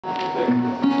I've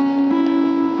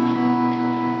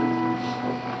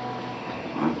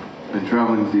been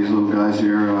traveling with these little guys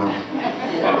here. They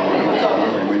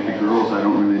may be girls. I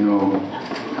don't really know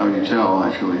how you tell,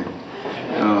 actually.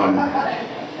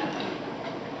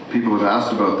 People have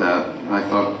asked about that. I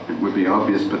thought it would be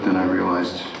obvious, but then I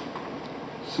realized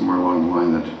somewhere along the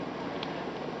line that,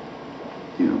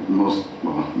 you know,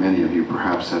 many of you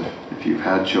perhaps have, if you've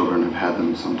had children, have had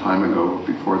them some time ago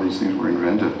before these things were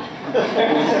invented.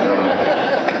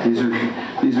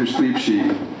 These are sleep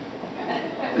sheep.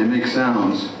 They make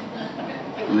sounds,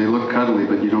 and they look cuddly,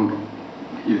 but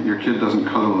your kid doesn't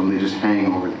cuddle them, they just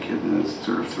hang over the kid in a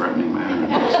sort of threatening manner.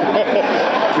 It's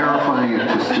terrifying it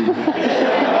to sleep.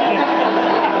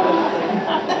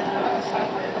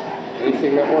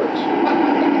 Anything that works.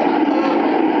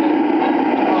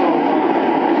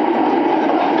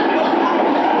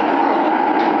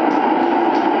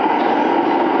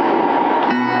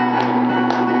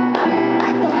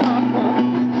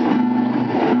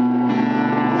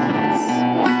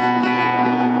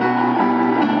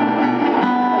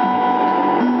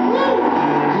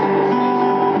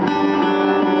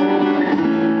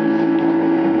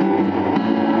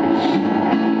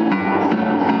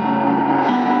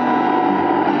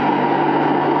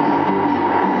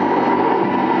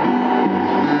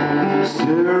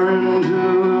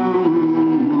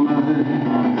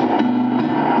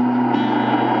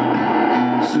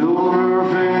 Silver